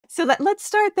So let's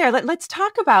start there. Let's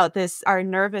talk about this, our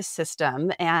nervous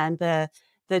system and the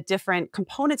different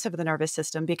components of the nervous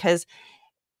system, because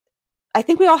I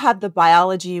think we all have the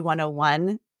biology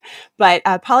 101, but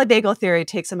polyvagal theory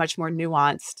takes a much more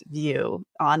nuanced view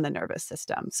on the nervous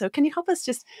system. So can you help us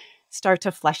just start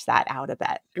to flesh that out a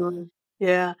bit? Sure.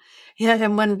 Yeah. Yeah.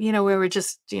 And when, we were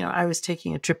just, I was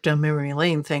taking a trip down memory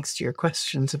lane thanks to your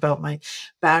questions about my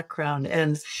background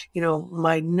and,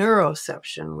 my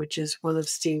neuroception, which is one of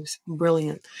Steve's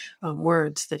brilliant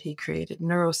words that he created,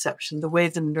 neuroception, the way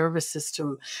the nervous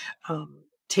system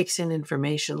takes in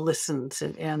information, listens,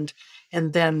 and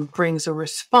then brings a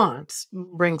response,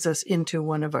 brings us into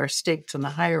one of our states in the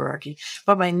hierarchy.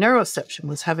 But my neuroception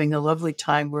was having a lovely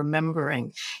time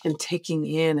remembering and taking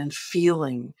in and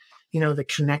feeling, the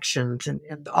connections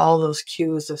and all those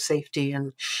cues of safety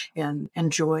and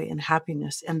joy and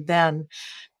happiness. And then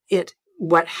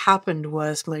what happened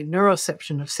was my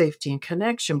neuroception of safety and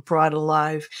connection brought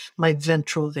alive my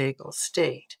ventral vagal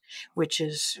state, which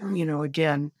is,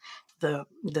 again, the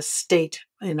state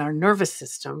in our nervous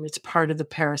system. It's part of the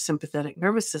parasympathetic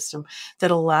nervous system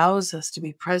that allows us to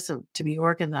be present, to be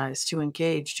organized, to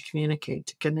engage, to communicate,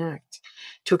 to connect,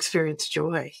 to experience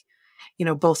joy,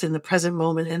 both in the present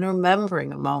moment and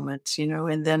remembering a moment,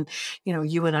 and then,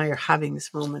 you and I are having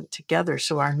this moment together.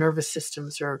 So our nervous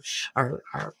systems are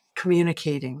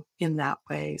communicating in that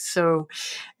way. So,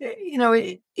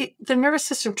 the nervous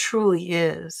system truly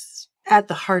is at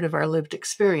the heart of our lived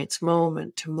experience,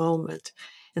 moment to moment.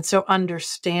 And so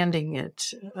understanding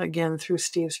it, again, through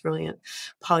Steve's brilliant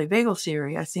polyvagal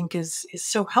theory, I think is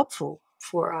so helpful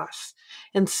for us.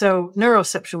 And so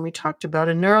neuroception, we talked about,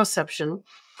 and neuroception,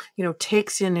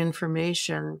 takes in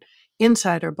information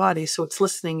inside our body. So it's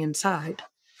listening inside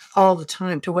all the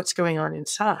time to what's going on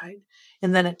inside.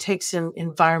 And then it takes in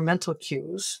environmental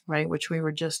cues, right? Which we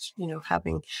were just,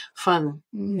 having fun,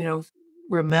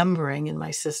 remembering in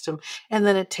my system. And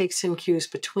then it takes in cues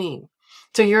between.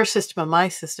 So your system and my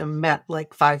system met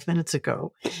like 5 minutes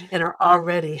ago and are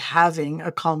already having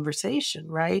a conversation,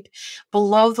 right?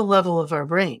 Below the level of our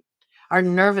brain. Our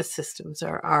nervous systems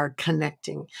are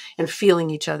connecting and feeling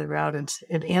each other out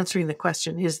and answering the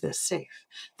question, is this safe?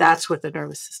 That's what the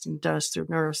nervous system does through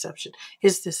neuroception.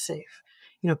 Is this safe?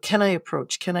 Can I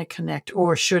approach? Can I connect?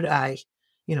 Or should I,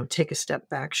 take a step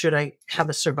back? Should I have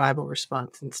a survival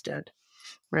response instead?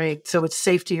 Right? So it's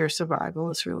safety or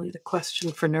survival is really the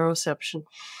question for neuroception.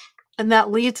 And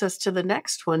that leads us to the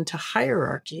next one, to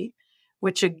hierarchy,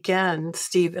 which again,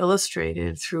 Steve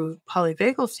illustrated through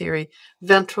polyvagal theory.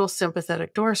 Ventral,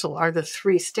 sympathetic, dorsal are the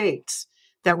three states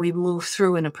that we move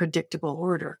through in a predictable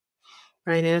order,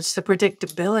 right? And it's the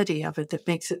predictability of it that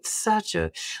makes it such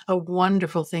a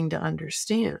wonderful thing to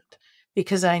understand.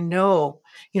 Because I know,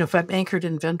 if I'm anchored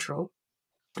in ventral,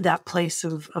 that place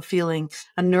of feeling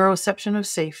a neuroception of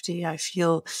safety, I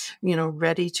feel,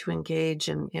 ready to engage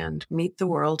and meet the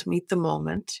world, meet the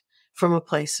moment from a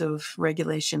place of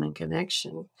regulation and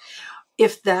connection.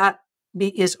 If that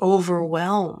is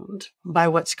overwhelmed by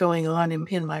what's going on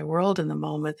in my world in the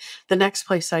moment, the next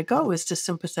place I go is to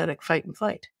sympathetic, fight and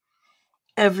flight.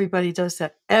 Everybody does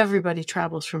that. Everybody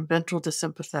travels from ventral to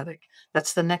sympathetic.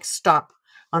 That's the next stop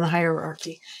on the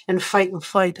hierarchy. And fight and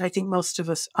flight, I think most of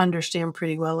us understand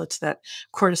pretty well. It's that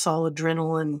cortisol,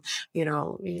 adrenaline,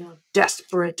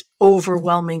 desperate,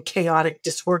 overwhelming, chaotic,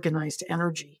 disorganized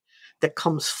energy that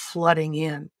comes flooding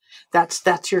in.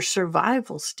 That's your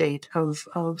survival state of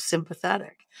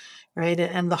sympathetic. Right.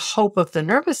 And the hope of the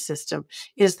nervous system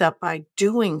is that by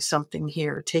doing something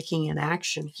here, taking an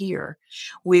action here,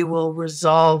 we will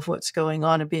resolve what's going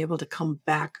on and be able to come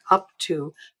back up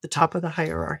to the top of the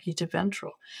hierarchy, to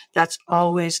ventral. That's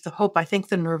always the hope. I think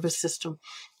the nervous system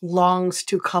longs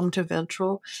to come to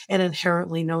ventral and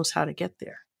inherently knows how to get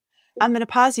there. I'm going to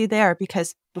pause you there,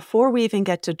 because before we even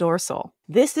get to dorsal,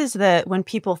 this is when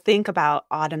people think about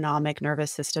autonomic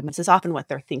nervous system, this is often what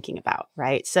they're thinking about,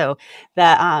 right? So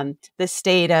the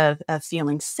state of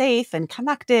feeling safe and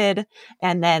connected,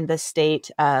 and then the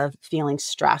state of feeling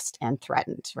stressed and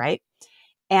threatened, right?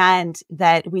 And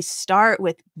that we start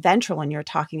with ventral, and you're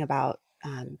talking about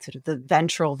sort of the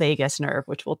ventral vagus nerve,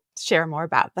 which we'll share more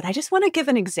about. But I just want to give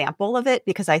an example of it,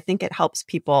 because I think it helps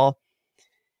people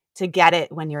to get it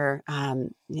when you're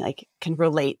can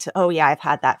relate to, oh yeah, I've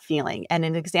had that feeling. And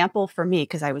an example for me,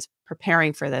 because I was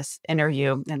preparing for this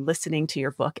interview and listening to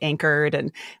your book Anchored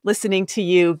and listening to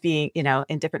you being,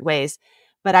 in different ways.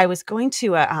 But I was going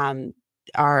to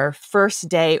our first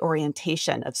day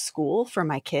orientation of school for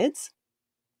my kids.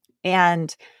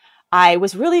 And I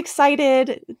was really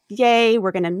excited. Yay,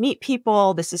 we're going to meet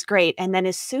people. This is great. And then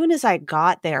as soon as I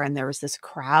got there and there was this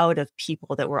crowd of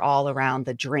people that were all around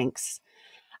the drinks,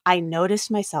 I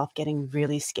noticed myself getting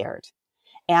really scared.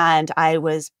 And I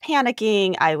was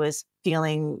panicking. I was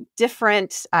feeling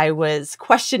different. I was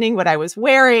questioning what I was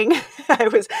wearing. I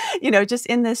was, just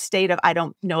in this state of, I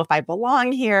don't know if I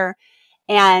belong here.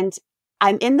 And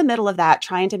I'm in the middle of that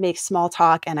trying to make small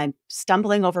talk, and I'm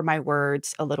stumbling over my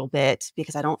words a little bit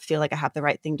because I don't feel like I have the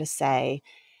right thing to say.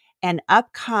 And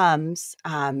up comes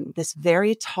this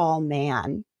very tall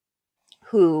man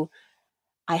who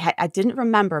I didn't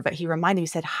remember, but he reminded me, he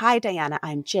said, "Hi, Diana,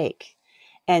 I'm Jake."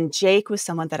 And Jake was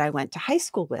someone that I went to high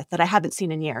school with that I haven't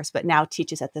seen in years, but now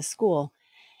teaches at this school.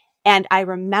 And I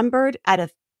remembered at a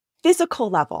physical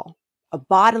level, a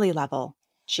bodily level,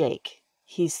 Jake,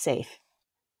 he's safe.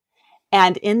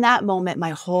 And in that moment,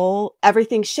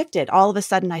 everything shifted. All of a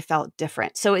sudden, I felt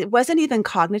different. So it wasn't even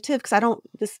cognitive because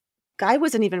this guy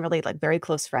wasn't even really like very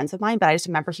close friends of mine, but I just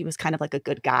remember he was kind of like a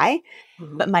good guy.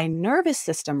 Mhm. But my nervous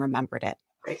system remembered it.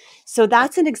 Right. So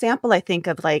that's an example, I think,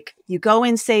 of like you go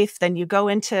in safe, then you go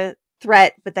into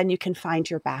threat, but then you can find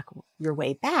your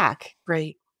way back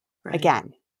Right. Right.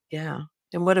 again. Yeah.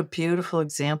 And what a beautiful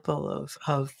example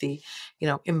of the,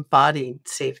 embodied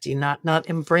safety, not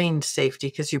embrained safety,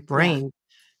 because your Yeah. brain,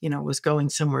 was going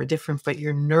somewhere different, but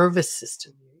your nervous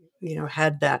system,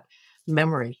 had that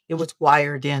memory. It was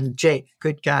wired in. Jake,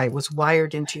 good guy, was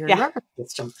wired into your Yeah. nervous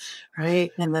system,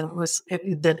 right? And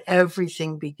then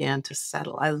everything began to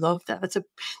settle. I love that.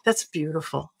 That's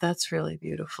beautiful. That's really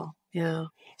beautiful. Yeah.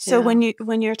 So Yeah.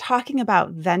 when you're talking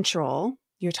about ventral,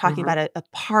 you're talking Mhm. about a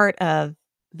part of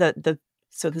the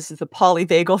so this is the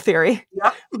polyvagal theory.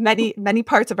 Yep. Many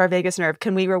parts of our vagus nerve.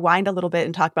 Can we rewind a little bit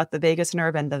and talk about the vagus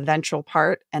nerve and the ventral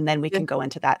part, and then we Yeah. can go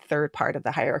into that third part of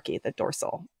the hierarchy, the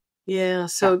dorsal? Yeah, Yeah.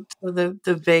 so the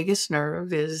vagus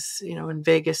nerve is, and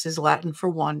vagus is Latin for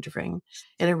wandering,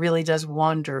 and it really does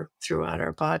wander throughout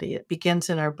our body. It begins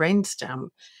in our brainstem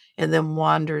and then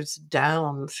wanders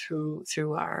down through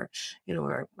our,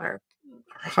 our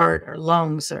heart, our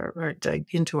lungs,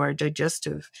 into our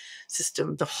digestive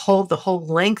system. The whole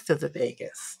length of the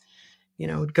vagus,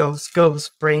 it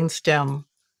goes brainstem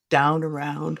down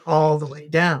around all the way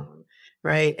down,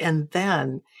 right? And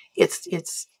then it's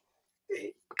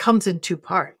it comes in two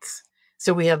parts.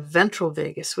 So we have ventral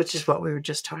vagus, which is what we were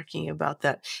just talking about,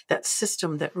 that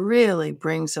system that really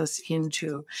brings us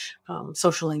into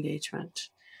social engagement,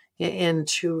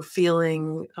 into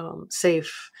feeling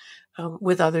safe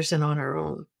with others and on our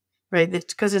own, right?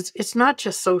 Because it's not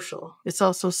just social; it's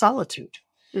also solitude,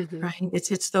 Hmm. right?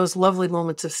 It's those lovely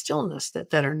moments of stillness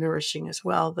that are nourishing as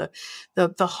well.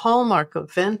 The hallmark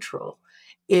of ventral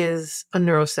is a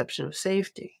neuroception of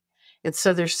safety. And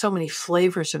so there's so many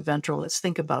flavors of ventral. Let's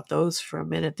think about those for a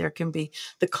minute. There can be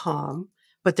the calm,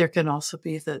 but there can also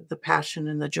be the passion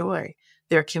and the joy.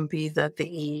 There can be the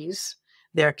ease.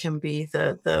 There can be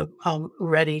the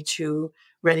ready to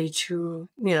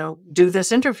do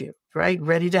this interview, right?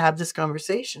 Ready to have this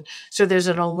conversation. So there's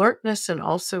an alertness and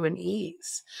also an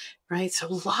ease, right? So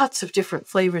lots of different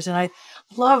flavors. And I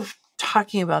love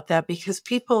talking about that because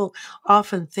people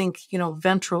often think,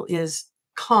 ventral is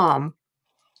calm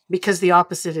because the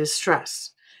opposite is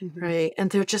stress, Hmm. right? And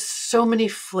there are just so many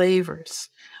flavors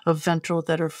of ventral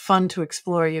that are fun to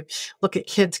explore. You look at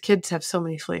kids; kids have so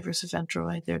many flavors of ventral.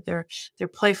 Right? They're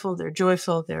playful, they're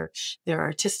joyful, they're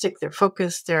artistic, they're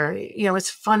focused. It's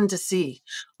fun to see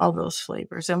all those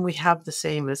flavors, and we have the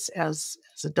same as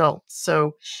adults.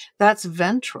 So that's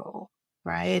ventral.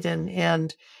 Right.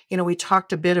 And we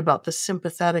talked a bit about the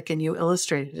sympathetic and you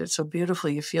illustrated it so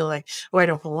beautifully. You feel like, oh, I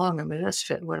don't belong. I'm a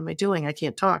misfit. What am I doing? I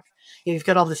can't talk. You've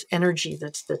got all this energy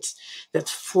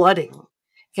that's flooding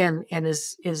and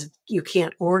is you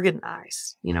can't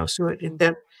organize, so it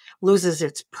then loses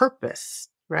its purpose,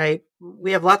 right?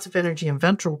 We have lots of energy in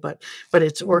ventral, but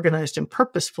it's organized and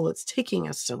purposeful. It's taking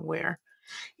us somewhere.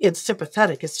 It's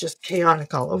sympathetic. It's just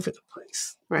chaotic all over the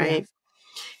place, Yeah. right?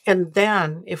 And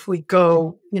then if we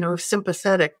go, if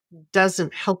sympathetic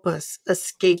doesn't help us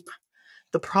escape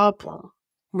the problem,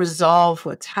 resolve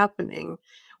what's happening,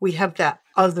 we have that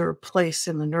other place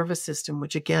in the nervous system,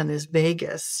 which again is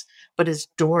vagus, but is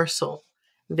dorsal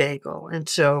vagal. And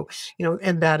so,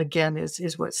 and that again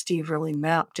is what Steve really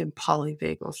mapped in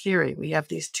polyvagal theory. We have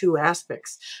these two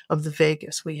aspects of the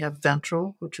vagus. We have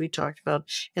ventral, which we talked about,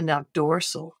 and now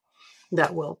dorsal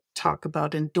that we'll talk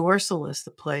about. And dorsal is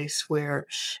the place where,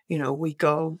 we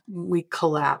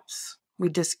collapse, we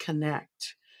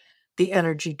disconnect, the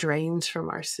energy drains from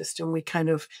our system. We kind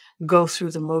of go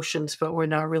through the motions, but we're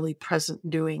not really present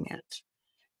doing it.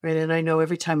 Right. And I know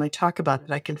every time I talk about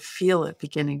it, I can feel it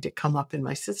beginning to come up in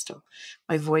my system.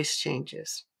 My voice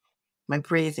changes. my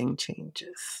breathing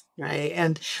changes, right?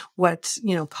 And what,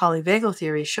 polyvagal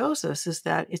theory shows us is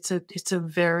that it's a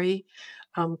very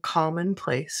common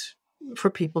place for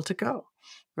people to go,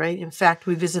 right? In fact,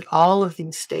 we visit all of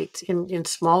these states in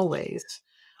small ways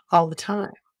all the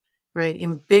time, right?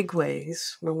 In big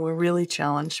ways when we're really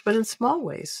challenged, but in small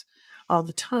ways all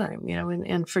the time,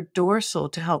 and for dorsal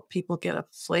to help people get a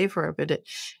flavor of it,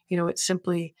 it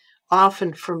simply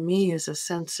often for me is a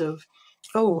sense of,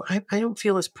 oh, I don't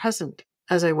feel as present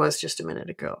as I was just a minute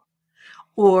ago.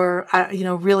 Or,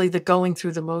 really the going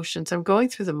through the motions. I'm going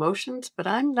through the motions, but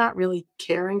I'm not really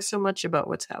caring so much about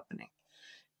what's happening,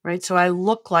 right? So I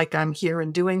look like I'm here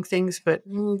and doing things, but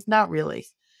not really,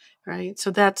 right?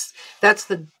 So that's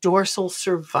the dorsal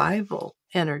survival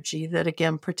energy that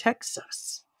again protects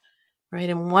us, right?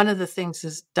 And one of the things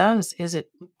this does is it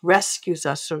rescues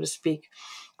us, so to speak,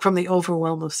 from the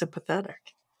overwhelm of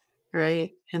sympathetic,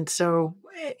 right? And so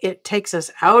it takes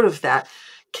us out of that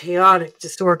chaotic,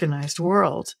 disorganized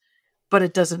world, but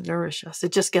it doesn't nourish us.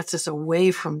 It just gets us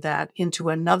away from that into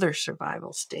another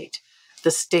survival state,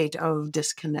 the state of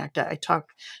disconnect. I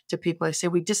talk to people, I say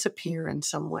we disappear in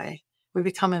some way. We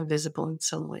become invisible in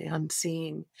some way,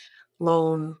 unseen,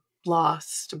 lone,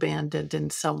 lost, abandoned in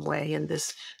some way in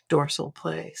this dorsal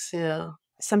place. Yeah.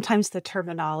 Sometimes the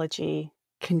terminology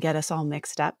can get us all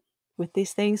mixed up with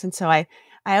these things. And so I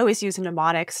always use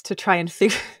mnemonics to try and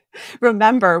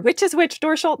remember which is which,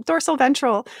 dorsal,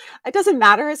 ventral. It doesn't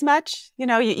matter as much, you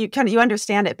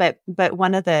understand it. But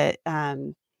one of the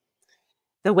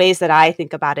ways that I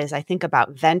think about it is I think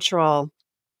about ventral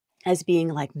as being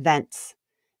like vents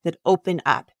that open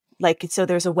up. Like, so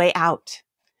there's a way out.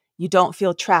 You don't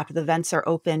feel trapped. The vents are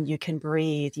open. You can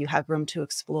breathe. You have room to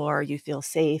explore. You feel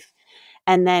safe.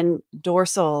 And then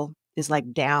dorsal is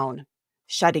like down,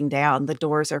 shutting down. The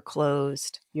doors are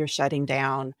closed. You're shutting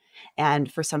down.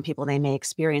 And for some people, they may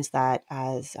experience that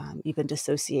as even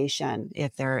dissociation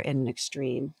if they're in an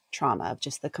extreme trauma of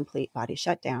just the complete body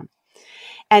shutdown.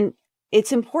 And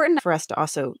it's important for us to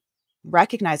also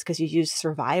recognize, because you use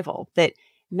survival, that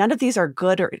none of these are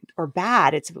good or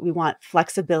bad. It's we want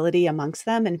flexibility amongst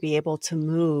them and be able to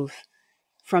move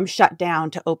from shut down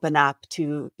to open up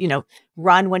to,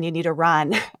 run when you need to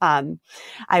run.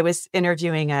 I was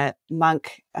interviewing a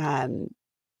monk,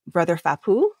 Brother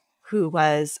Phapu, who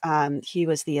was, he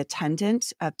was the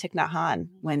attendant of Thich Nhat Hanh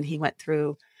when he went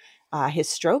through his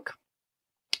stroke.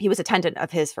 He was attendant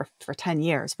of his for 10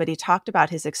 years, but he talked about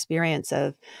his experience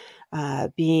of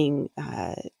being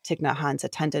Thich Nhat Hanh's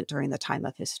attendant during the time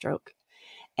of his stroke.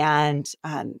 And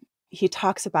he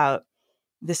talks about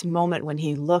this moment when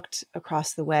he looked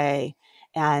across the way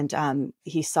and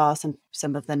he saw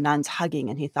some of the nuns hugging,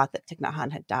 and he thought that Thich Nhat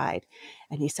Hanh had died.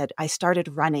 And he said, I started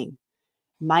running,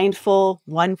 mindful,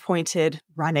 one-pointed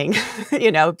running,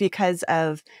 because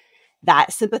of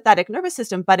that sympathetic nervous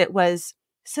system. But it was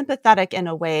sympathetic in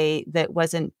a way that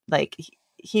wasn't like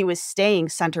he was staying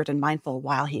centered and mindful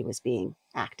while he was being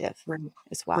active Right.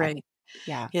 as well. Right.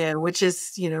 Yeah. Yeah, which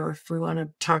is, if we want to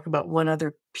talk about one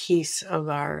other piece of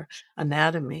our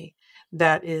anatomy,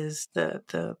 that is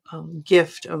the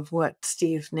gift of what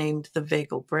Steve named the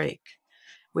vagal break,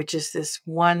 which is this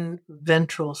one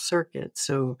ventral circuit.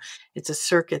 So it's a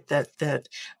circuit that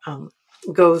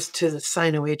goes to the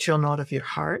sinoatrial node of your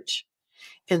heart.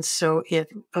 And so it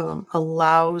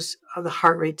allows the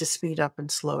heart rate to speed up and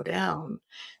slow down.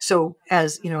 So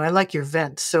as I like your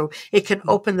vents. So it can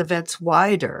open the vents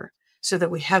wider so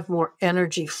that we have more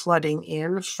energy flooding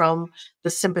in from the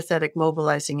sympathetic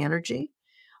mobilizing energy,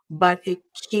 but it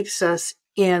keeps us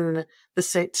in the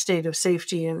state of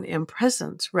safety and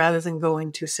presence rather than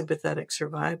going to sympathetic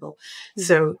survival.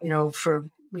 So,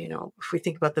 if we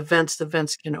think about the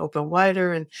vents can open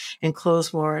wider and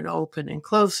close more and open and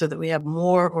close so that we have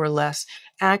more or less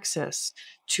access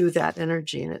to that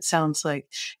energy. And it sounds like,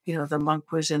 the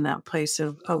monk was in that place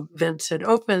of vents had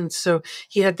opened. So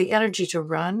he had the energy to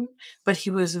run, but he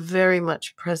was very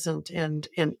much present and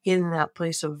in that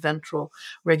place of ventral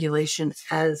regulation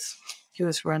as he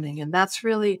was running. And that's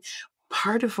really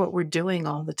part of what we're doing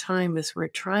all the time is we're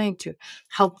trying to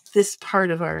help this part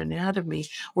of our anatomy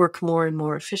work more and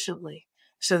more efficiently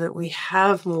so that we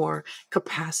have more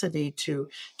capacity to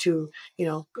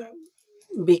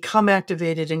become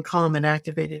activated and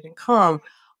calm,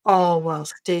 all while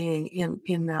staying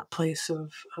in that place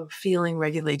of feeling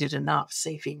regulated enough,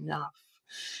 safe enough.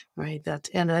 Right.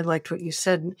 And I liked what you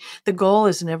said. The goal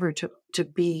is never to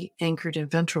be anchored in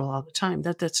ventral all the time.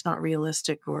 That's not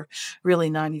realistic or really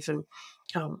not even,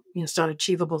 it's not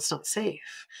achievable. It's not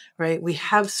safe. Right. We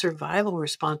have survival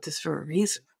responses for a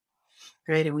reason.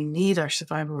 right? And we need our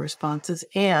survival responses.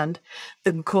 And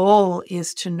the goal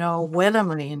is to know, when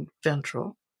am I in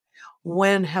ventral?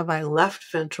 When have I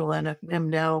left ventral and am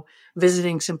now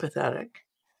visiting sympathetic?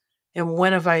 And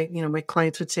when have I, my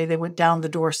clients would say they went down the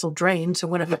dorsal drain. So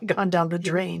when have I gone down the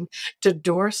drain to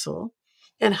dorsal?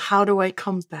 And how do I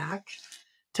come back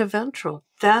to ventral?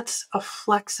 That's a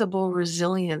flexible,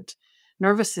 resilient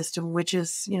nervous system, which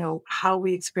is, how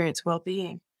we experience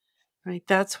well-being, right?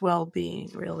 That's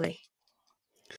well-being, really.